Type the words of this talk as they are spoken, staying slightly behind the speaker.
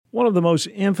One of the most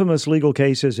infamous legal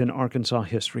cases in Arkansas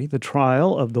history, the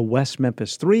trial of the West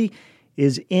Memphis Three,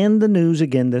 is in the news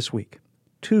again this week.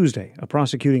 Tuesday, a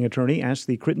prosecuting attorney asked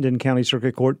the Crittenden County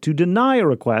Circuit Court to deny a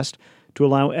request to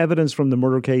allow evidence from the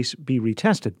murder case be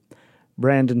retested.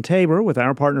 Brandon Tabor, with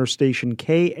our partner station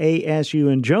KASU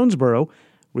in Jonesboro,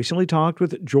 recently talked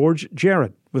with George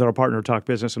Jarrett, with our partner Talk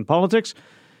Business and Politics,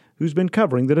 who's been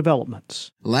covering the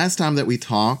developments. Last time that we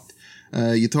talked,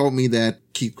 you told me that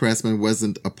Keith Cressman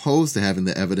wasn't opposed to having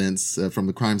the evidence from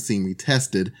the crime scene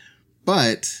retested,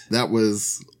 but that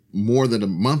was more than a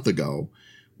month ago.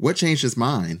 What changed his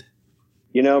mind?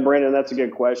 You know, Brandon, that's a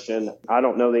good question. I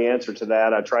don't know the answer to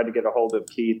that. I tried to get a hold of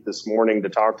Keith this morning to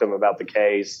talk to him about the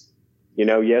case. You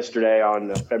know, yesterday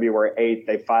on February 8th,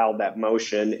 they filed that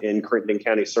motion in Crittenden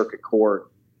County Circuit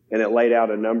Court, and it laid out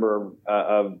a number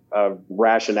of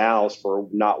rationales for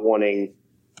not wanting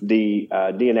the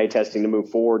DNA testing to move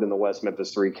forward in the West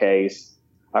Memphis 3 case.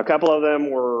 A couple of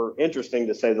them were interesting,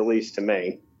 to say the least, to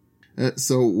me.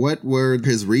 So what were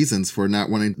his reasons for not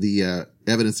wanting the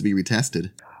evidence to be retested?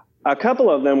 A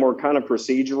couple of them were kind of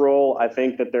procedural. I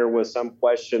think that there was some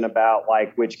question about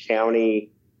like which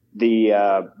county the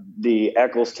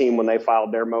Eccles team, when they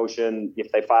filed their motion,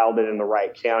 if they filed it in the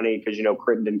right county, because, you know,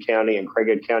 Crittenden County and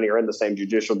Craighead County are in the same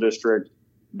judicial district,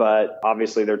 but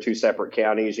obviously they're two separate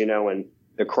counties, you know, and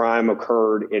the crime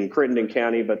occurred in Crittenden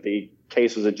County, but the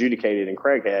case was adjudicated in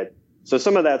Craighead. So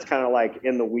some of that's kind of like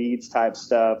in the weeds type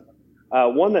stuff.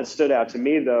 One that stood out to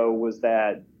me, though, was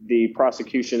that the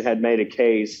prosecution had made a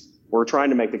case, or trying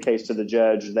to make the case to the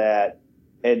judge, that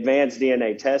advanced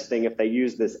DNA testing, if they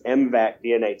use this MVAC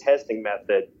DNA testing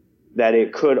method, that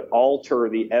it could alter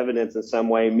the evidence in some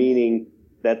way, meaning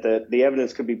that the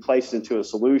evidence could be placed into a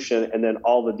solution and then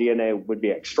all the DNA would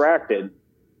be extracted.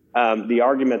 The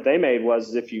argument they made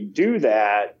was if you do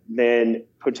that, then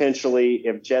potentially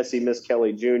if Jesse Miss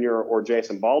Kelly Jr. or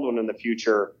Jason Baldwin in the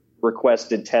future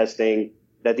requested testing,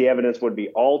 that the evidence would be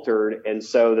altered, and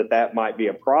so that might be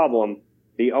a problem.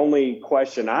 The only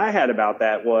question I had about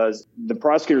that was the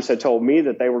prosecutors had told me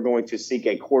that they were going to seek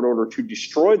a court order to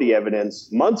destroy the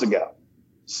evidence months ago.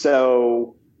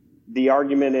 So the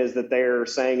argument is that they're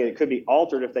saying it could be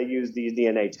altered if they use these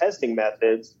DNA testing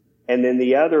methods. And then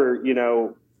the other,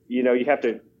 you have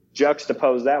to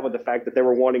juxtapose that with the fact that they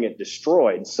were wanting it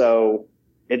destroyed. So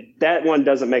that one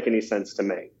doesn't make any sense to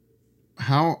me.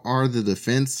 How are the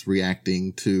defense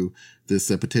reacting to this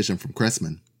petition from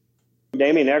Cressman?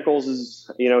 Damian Eccles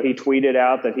is, he tweeted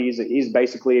out that he's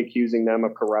basically accusing them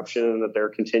of corruption and that they're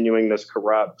continuing this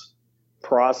corrupt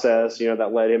process,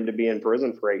 that led him to be in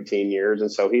prison for 18 years. And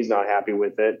so he's not happy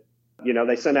with it.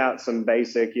 They sent out some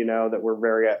basic, that we're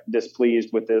very displeased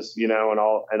with this, and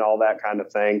all that kind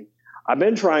of thing. I've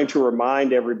been trying to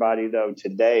remind everybody, though,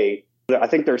 today, I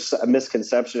think there's a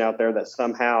misconception out there that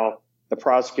somehow the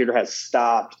prosecutor has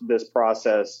stopped this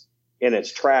process in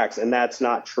its tracks. And that's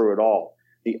not true at all.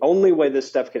 The only way this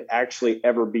stuff could actually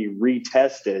ever be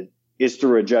retested is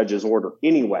through a judge's order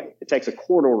anyway. It takes a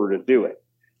court order to do it.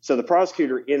 So the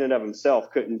prosecutor in and of himself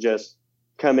couldn't just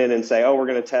come in and say, oh, we're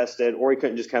going to test it, or he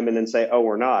couldn't just come in and say, oh,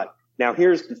 we're not. Now,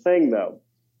 here's the thing, though.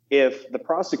 If the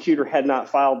prosecutor had not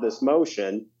filed this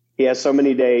motion, he has so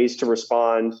many days to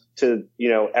respond to,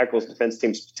 Eccles' defense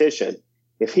team's petition.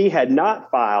 If he had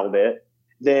not filed it,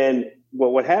 then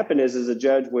what would happen is a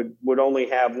judge would only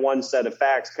have one set of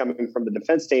facts coming from the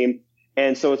defense team.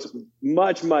 And so it's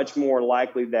much, much more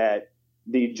likely that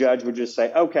the judge would just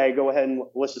say, okay, go ahead and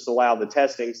let's just allow the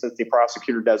testing since the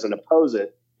prosecutor doesn't oppose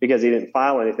it because he didn't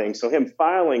file anything. So him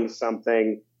filing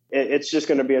something, it's just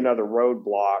going to be another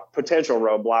potential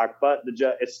roadblock, but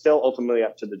it's still ultimately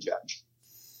up to the judge.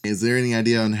 Is there any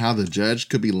idea on how the judge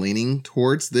could be leaning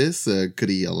towards this? Could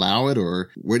he allow it,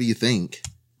 or what do you think?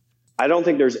 I don't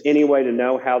think there's any way to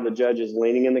know how the judge is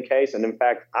leaning in the case. And in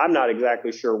fact, I'm not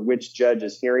exactly sure which judge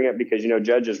is hearing it because,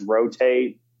 judges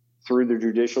rotate through the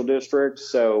judicial district.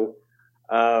 So,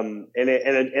 and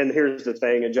here's the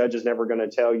thing, a judge is never going to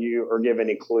tell you or give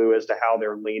any clue as to how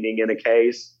they're leaning in a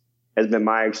case, has been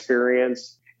my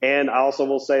experience. And I also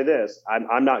will say this,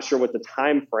 I'm not sure what the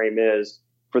time frame is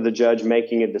for the judge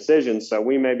making a decision. So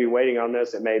we may be waiting on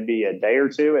this. It may be a day or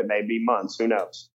two. It may be months. Who knows?